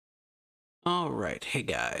Alright, hey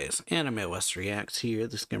guys, AnimeWestReacts here.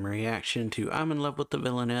 This is going to be a reaction to I'm in Love with the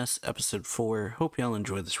Villainess, Episode 4. Hope y'all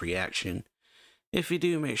enjoy this reaction. If you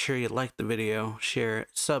do, make sure you like the video, share it,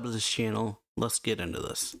 sub to this channel. Let's get into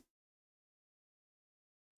this.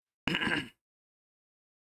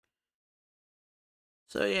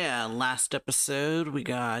 So yeah, last episode we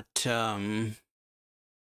got,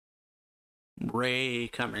 Ray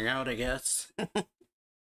coming out, I guess.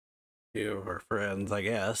 To her friends, I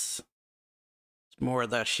guess. More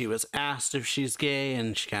that she was asked if she's gay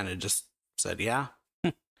and she kind of just said yeah.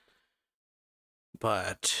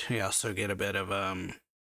 But we also get a bit of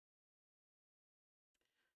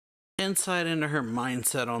insight into her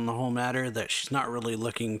mindset on the whole matter, that she's not really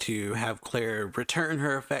looking to have Claire return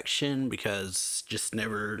her affection because just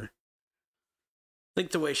never, I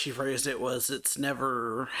think the way she phrased it was it's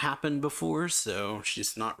never happened before, so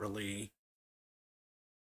she's not really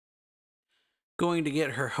going to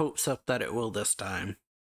get her hopes up that it will this time.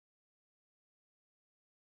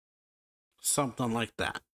 Something like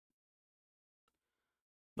that.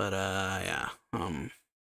 But yeah,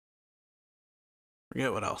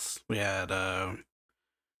 forget what else. We had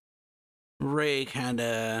Ray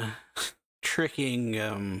kinda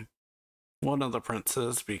tricking one of the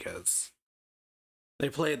princes because they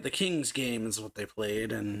played the king's game is what they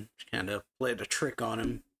played, and she kinda played a trick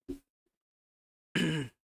on him.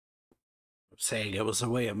 Saying it was a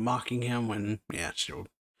way of mocking him when, yeah, she was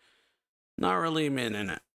not really meaning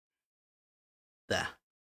it. There.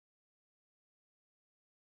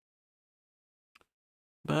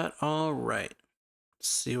 But alright. Let's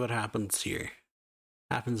see what happens here.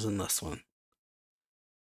 Happens in this one.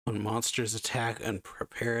 When monsters attack,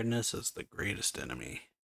 unpreparedness is the greatest enemy.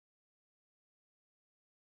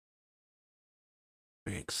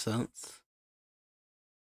 Makes sense.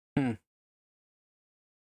 Okay.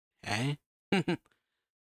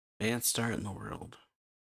 Bad start in the world.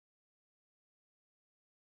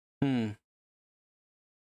 Sounds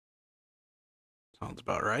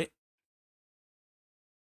about right.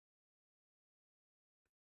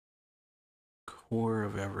 Core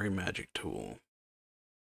of every magic tool.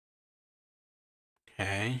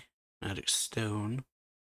 Okay. Magic stone.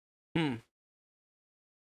 Okay.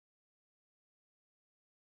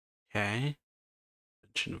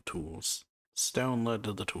 Mention of tools. Stone led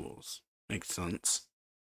to the tools. Makes sense.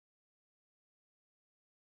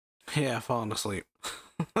 Yeah, falling asleep.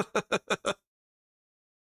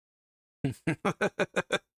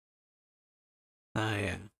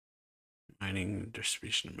 Yeah. Mining and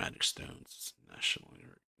distribution of magic stones. National.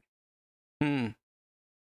 Mention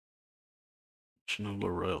of the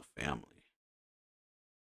royal family.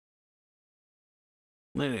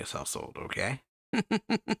 Lineage household, okay.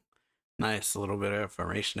 Nice little bit of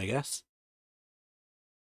information, I guess.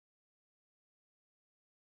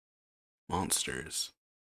 Monsters.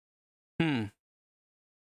 And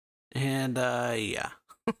yeah.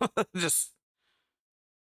 Just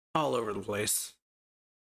all over the place.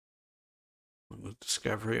 The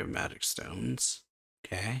discovery of magic stones.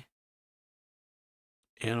 Okay.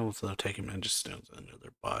 Animals that have taken magic stones into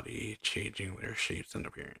their body, changing their shapes and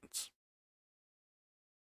appearance.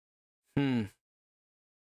 Okay.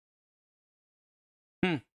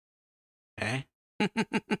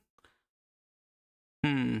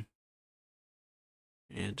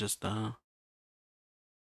 Yeah, just so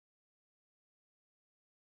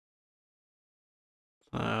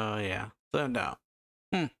yeah. So no.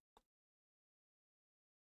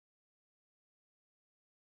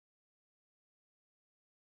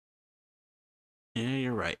 Yeah,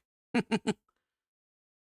 you're right.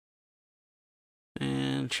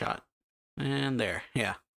 And shot. And there.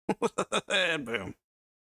 Yeah. And boom.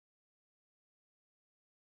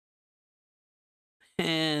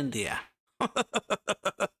 And yeah.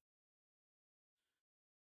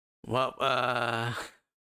 Well,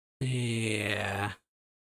 yeah.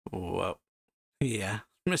 Well, yeah.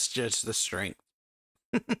 Misjudged the strength.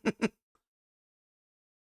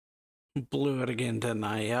 Blew it again, didn't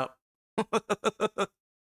I? Yep.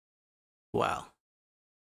 Well.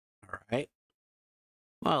 Alright.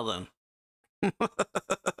 Well then.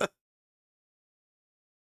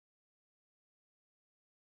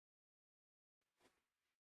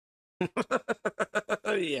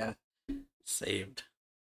 Yeah. Saved.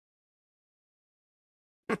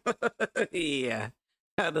 Yeah.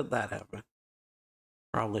 How did that happen?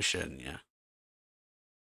 Probably shouldn't, yeah.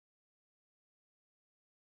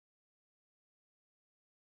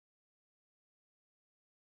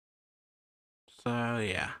 So,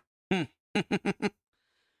 yeah.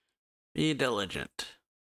 Be diligent.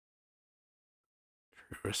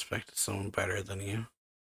 Respect someone better than you.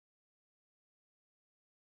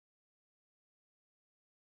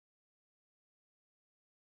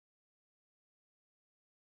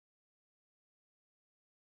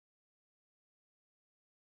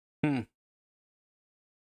 Hmm.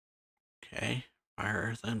 Okay. Fire,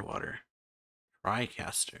 earth, and water.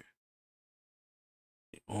 Tricaster.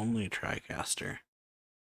 The only Tricaster.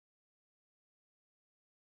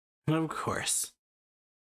 Of course.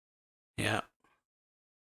 Yep.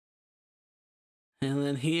 And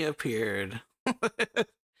then he appeared.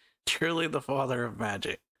 Truly the father of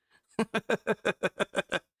magic.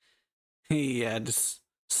 Yeah, just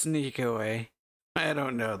sneak away. I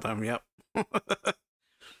don't know them, yep.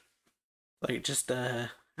 Like, just, I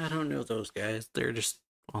don't know those guys. They're just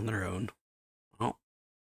on their own. Oh.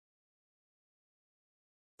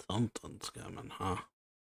 Something's coming, huh?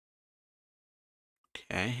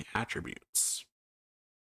 Okay, attributes.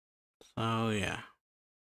 So, yeah.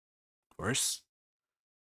 Of course.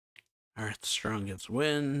 Earth strong against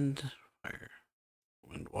wind. Fire.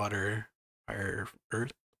 Wind, water. Fire,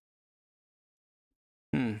 earth.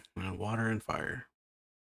 And water and fire.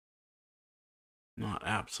 Not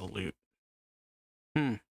absolute.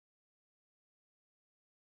 Okay.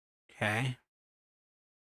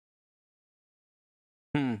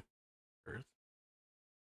 Earth.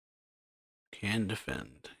 Can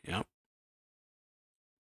defend. Yep.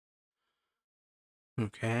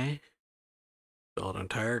 Okay. Build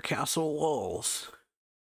entire castle walls.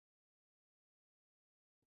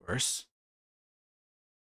 Of course.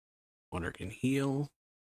 Water can heal.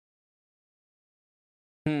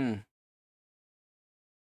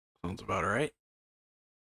 Sounds about right.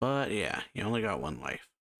 But yeah, you only got one life.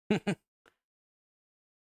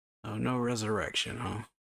 Oh, no resurrection, huh?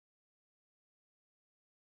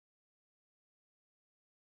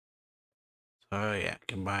 So yeah,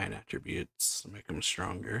 combine attributes to make them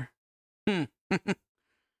stronger. Okay.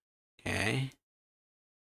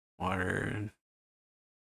 Water.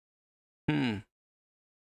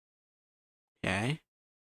 Okay.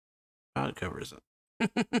 Oh, it covers it.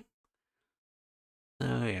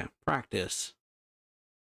 Oh yeah, practice.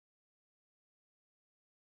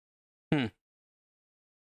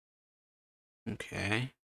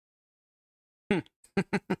 Okay.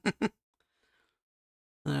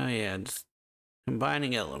 Oh yeah, just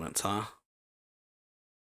combining elements, huh?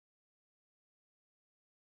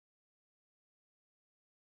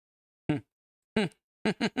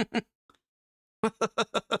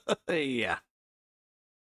 Yeah.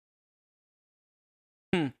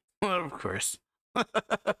 Well, of course.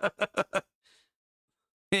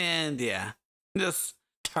 And yeah, just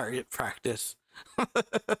target practice.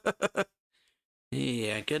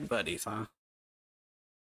 Yeah, good buddies, huh?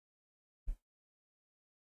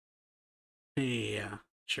 Yeah,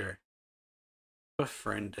 sure.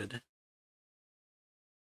 Befriended.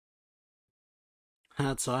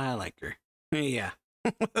 That's why I like her. Yeah.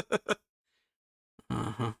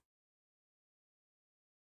 Uh-huh.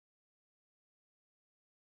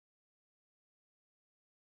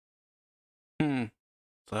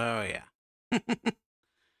 So yeah.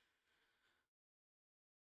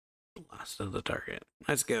 Last of the target.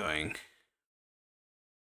 Nice going.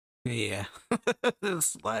 Yeah. It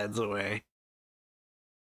slides away.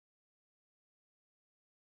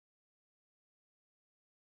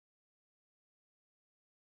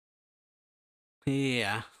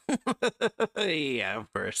 Yeah. Yeah,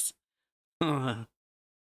 of course.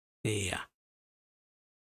 Yeah.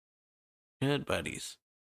 Good buddies.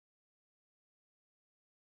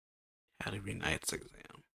 Academy Knight's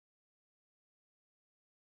exam.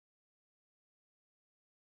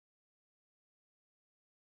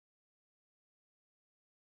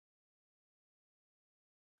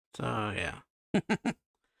 So yeah.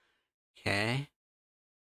 Okay.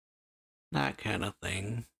 That kind of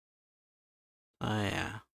thing. So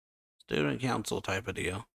yeah. Student council type of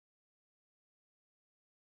deal.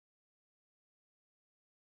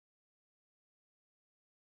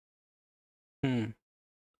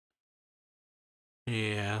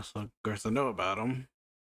 Yeah, so of course I know about them.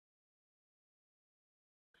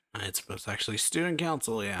 It's supposed to actually student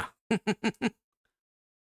council, yeah.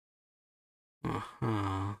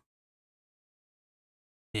 Uh-huh.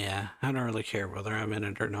 Yeah, I don't really care whether I'm in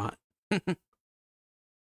it or not.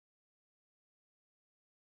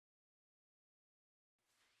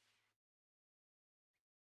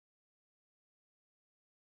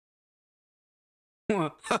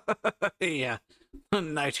 Yeah.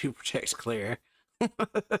 Knight who protects Claire.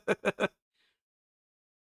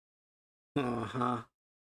 Uh-huh.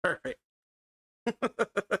 Perfect.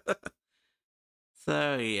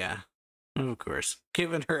 So yeah. Of course.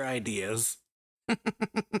 Giving her ideas.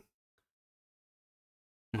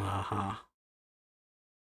 Uh-huh.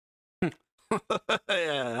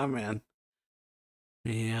 Yeah, man.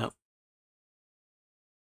 Yep.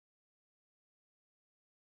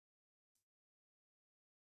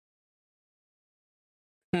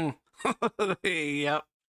 Hmm. Yep.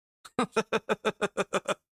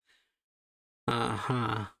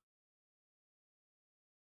 Uh-huh.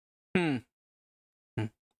 Hmm. Hmm.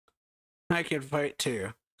 I can fight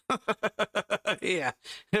too. Yeah.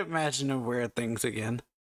 Imagine him weird things again.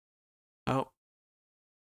 Oh.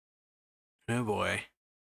 Oh boy.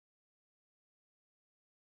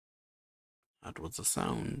 That was a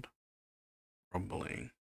sound.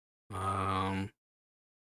 Rumbling. Um.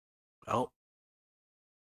 Well.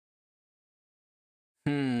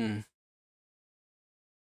 Hmm.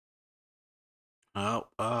 Oh.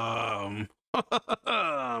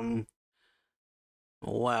 Um.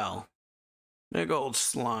 Well. Big old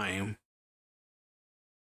slime.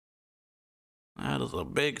 That is a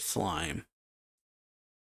big slime.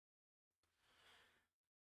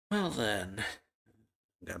 Well then.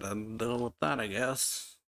 Gotta deal with that, I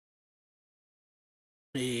guess.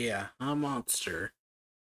 Yeah, a monster.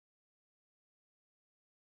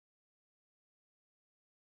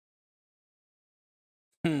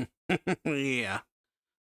 Hmm. Yeah,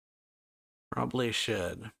 probably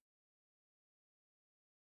should.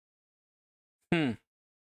 Hmm.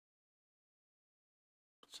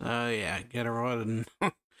 So yeah, get everyone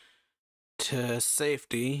to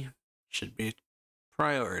safety should be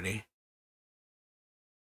priority.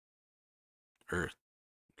 Earth.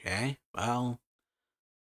 Okay. Well,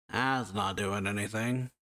 that's not doing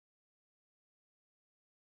anything.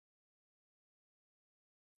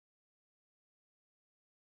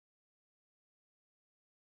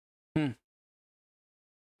 Hmm.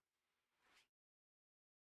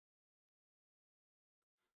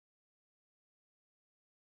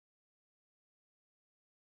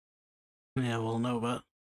 Yeah, we'll know, but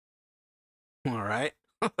all right.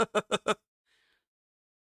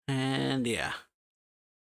 And yeah.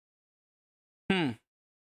 Hmm.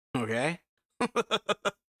 Okay. Pin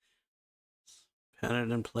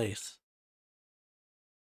it in place.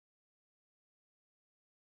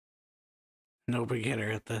 No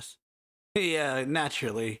beginner at this. Yeah,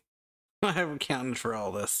 naturally. I haven't counted for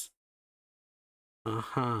all this.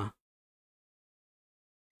 Uh-huh.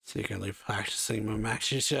 Secretly practicing my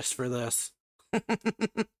matches just for this.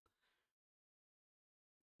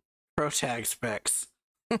 Pro tag specs.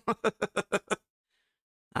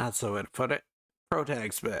 That's the way to put it. Pro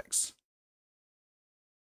tag specs.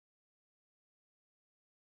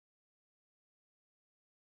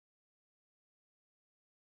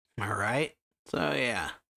 Alright. So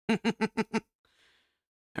yeah.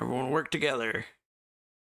 Everyone work together.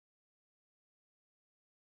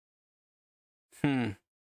 Hmm.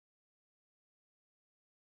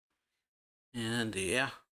 And yeah.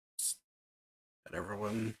 Got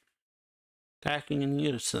everyone attacking in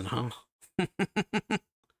unison, huh?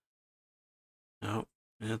 Oh,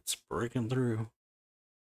 it's breaking through.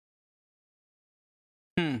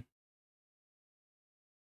 Hmm.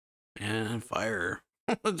 And fire.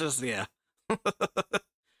 Just yeah.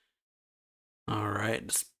 Alright,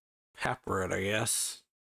 just pepper it, I guess.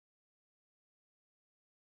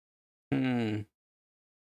 Hmm.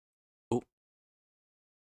 Oh,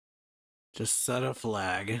 just set a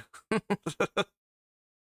flag.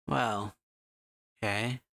 Well,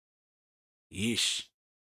 okay. Yeesh.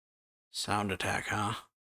 Sound attack, huh?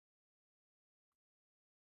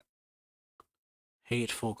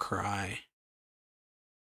 Hateful cry.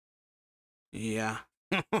 Yeah.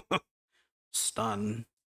 Stun.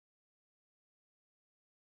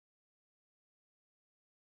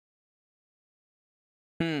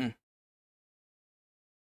 Hmm.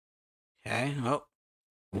 Okay. Oh.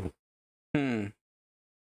 Hmm.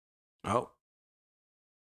 Oh.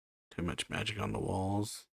 Too much magic on the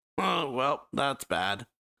walls. Oh, well, that's bad.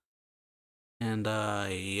 And,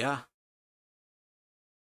 yeah.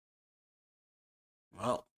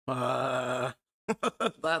 Well,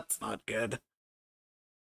 that's not good.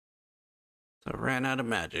 So ran out of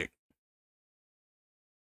magic.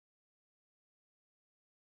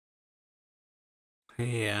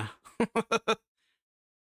 Yeah.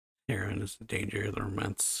 Heroine is in danger of the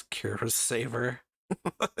romance cure to save her.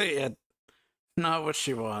 Yeah, not what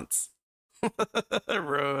she wants.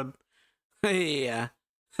 Road. Yeah.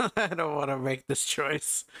 I don't want to make this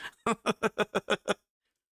choice.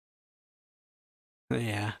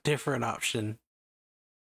 Yeah, different option.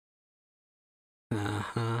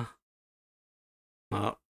 Uh-huh.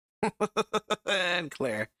 Oh. And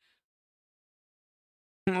Claire.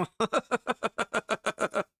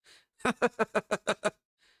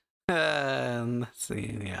 And let's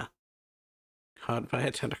see, yeah. Caught by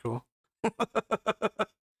a tentacle.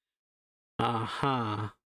 Uh-huh.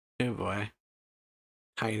 Oh boy.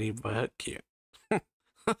 Tiny but cute.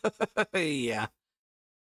 Yeah.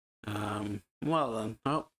 Well then.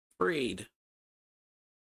 Oh, freed.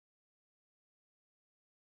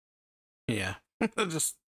 Yeah.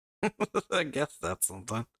 Just, I guess that's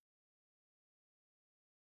something.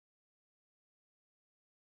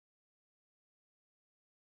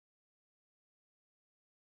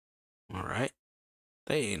 Alright.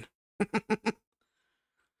 Thane.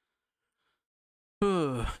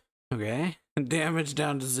 Okay. Damage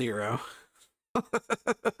down to 0.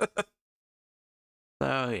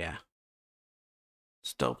 So, yeah.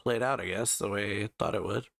 Still played out, I guess, the way I thought it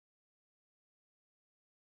would.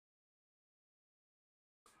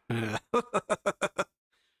 Yeah.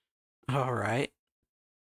 Alright.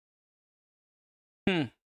 Hmm.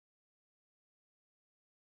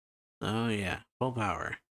 Oh, yeah. Full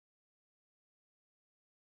power.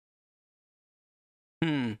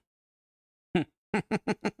 Hmm.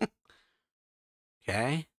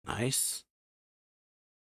 Okay. Nice.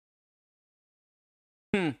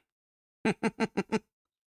 Hmm.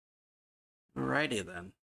 Alrighty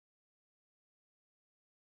then.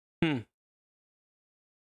 Hmm.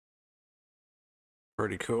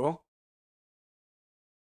 Pretty cool.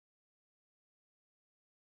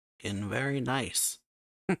 And very nice.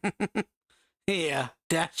 Yeah.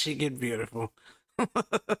 Dashing and beautiful.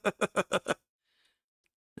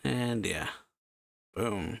 And yeah.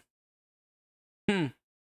 Boom. Hmm.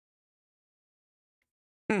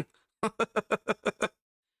 Hmm.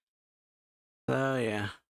 So yeah.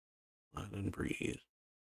 Let and breathe.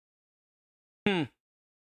 Hmm.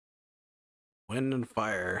 Wind and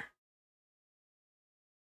fire.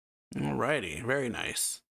 Alrighty. Very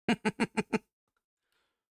nice.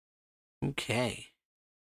 Okay.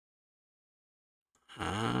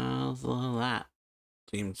 How's that?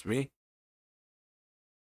 Seems to be.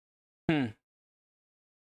 Hmm.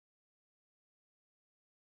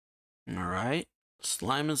 Alright.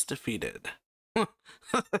 Slime is defeated.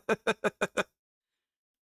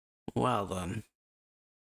 Well then.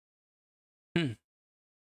 Hmm.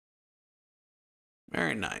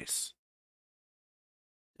 Very nice.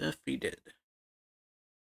 Defeated.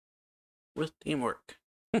 With teamwork.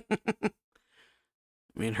 I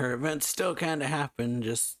mean, her events still kind of happen,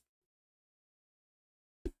 just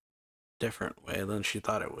different way than she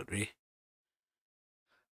thought it would be.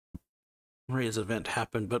 Ray's event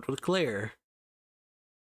happened, but with Claire.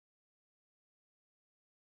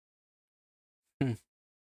 Hmm.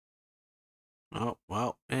 Oh,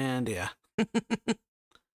 well, and yeah.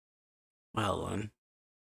 Well then.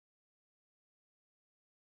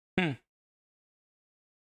 Hmm.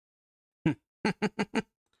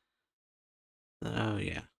 Oh,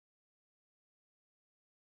 yeah.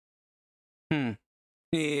 Hmm.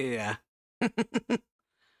 Yeah.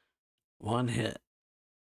 One hit.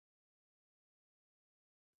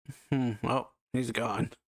 Hmm. Oh, he's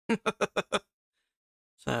gone. So,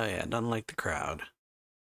 yeah, doesn't like the crowd.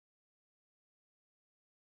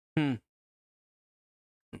 Hmm.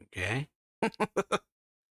 Okay.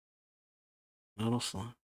 Little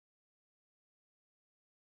slime.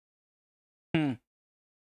 Hmm.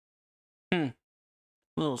 Hmm.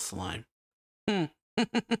 Little slime. Hmm.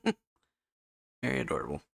 Very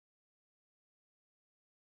adorable.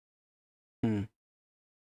 Hmm.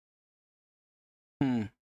 Hmm.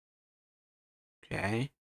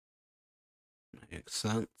 Okay. Makes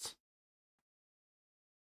sense.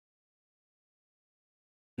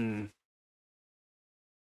 Hmm.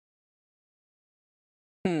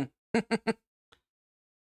 Hmm.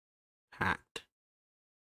 Hacked.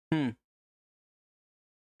 Hmm.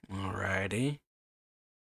 Alrighty.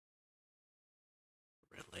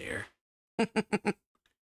 Red layer.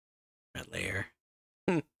 Red layer.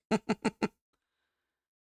 Hmm.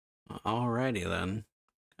 Alrighty then.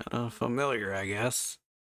 Kind of familiar, I guess.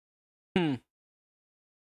 Hmm.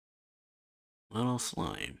 Little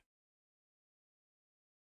slime.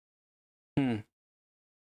 Hmm.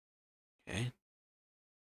 Okay.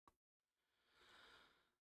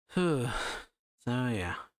 So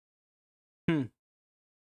yeah. Hmm.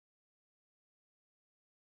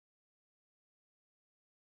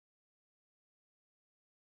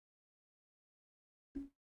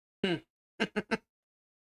 Hmm.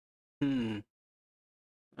 Hmm.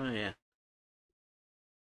 Oh yeah.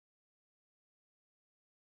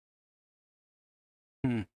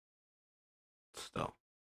 Hmm. Still.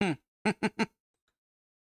 Hmm.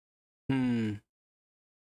 Hmm.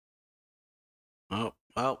 Oh.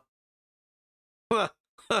 Well.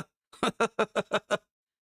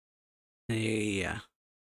 Yeah.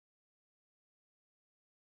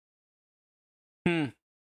 Hmm.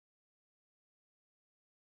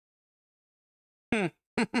 Hmm.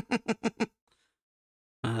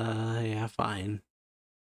 Yeah. Fine.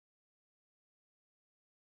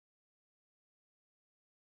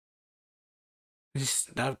 He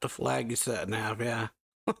snapped the flag you set in half, yeah.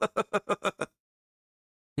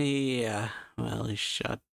 Yeah, well, he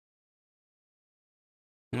shot.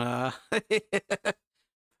 Uh,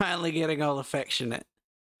 finally getting all affectionate.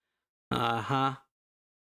 Uh-huh.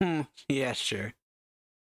 Yeah, sure.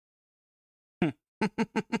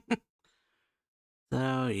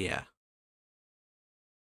 So, yeah.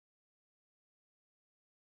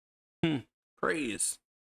 Praise.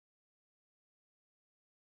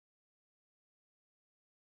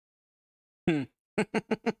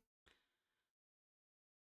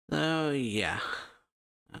 So, yeah.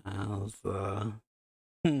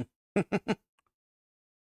 Hmm.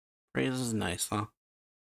 Praise is nice, huh?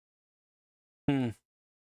 Hmm.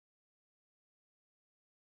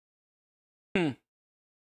 Hmm.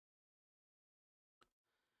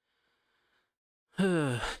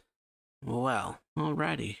 Well,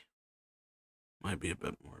 alrighty. Might be a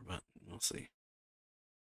bit more, but we'll see.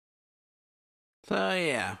 So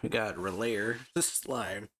yeah, we got Relayer, the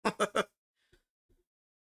slime. But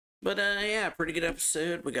yeah, pretty good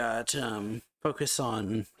episode. We got focus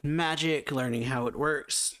on magic, learning how it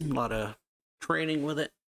works, a lot of training with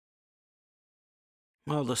it.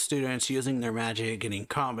 All the students using their magic, getting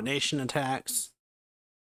combination attacks,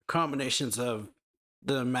 combinations of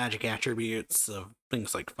the magic attributes of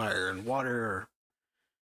things like fire and water, or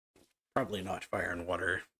probably not fire and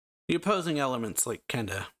water. The opposing elements, like,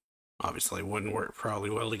 kinda obviously wouldn't work probably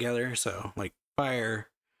well together, so like fire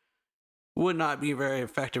would not be very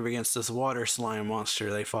effective against this water slime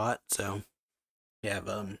monster they fought, so you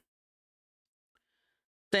have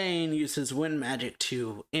Thane uses wind magic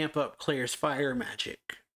to amp up Claire's fire magic,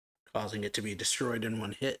 causing it to be destroyed in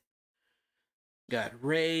one hit. Got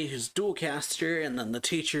Ray, who's dual caster, and then the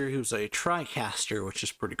teacher, who's a tri-caster, which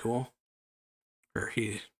is pretty cool. Or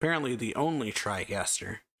he's apparently the only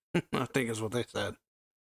tri-caster, I think is what they said.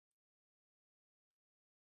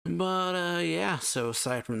 But yeah, so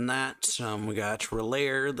aside from that, we got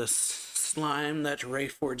Relayer, the slime that Ray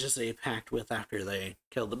forges a pact with after they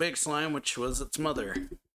killed the big slime, which was its mother.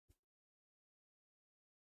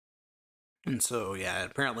 And so, yeah,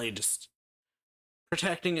 apparently just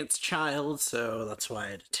protecting its child, so that's why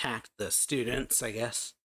it attacked the students, I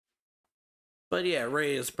guess. But yeah,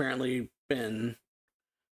 Ray has apparently been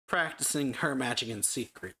practicing her magic in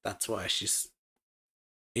secret. That's why she's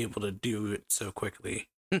able to do it so quickly.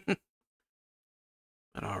 But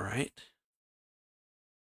alright.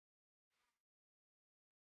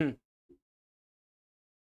 Hmm.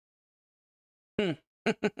 Hmm.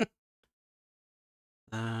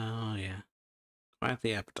 Oh, yeah. Quite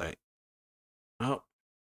the appetite. Oh.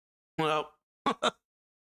 Well.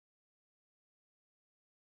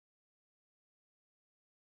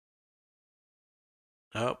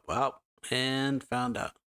 Oh, well. And found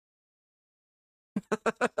out.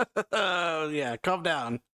 Oh, yeah. Calm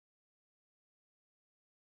down.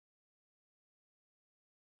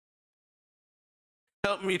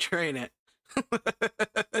 Help me train it.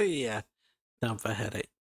 Yeah. Dump a headache.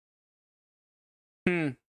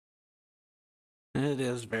 It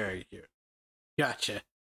is very cute. Gotcha.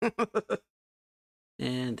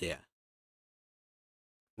 And yeah.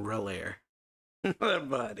 Relayer.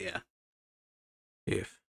 But yeah.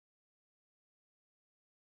 If.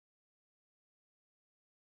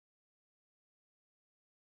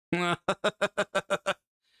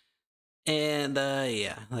 And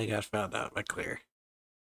yeah, they got found out by Claire.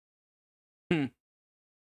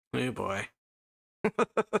 Oh boy.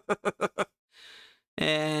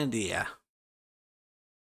 And yeah.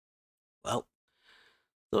 Well.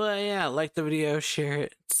 So yeah, like the video, share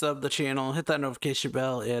it, sub the channel, hit that notification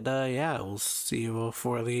bell, and yeah, we'll see you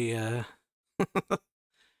for the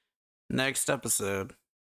next episode.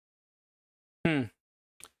 And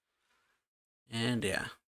yeah.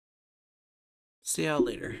 See y'all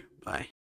later. Bye.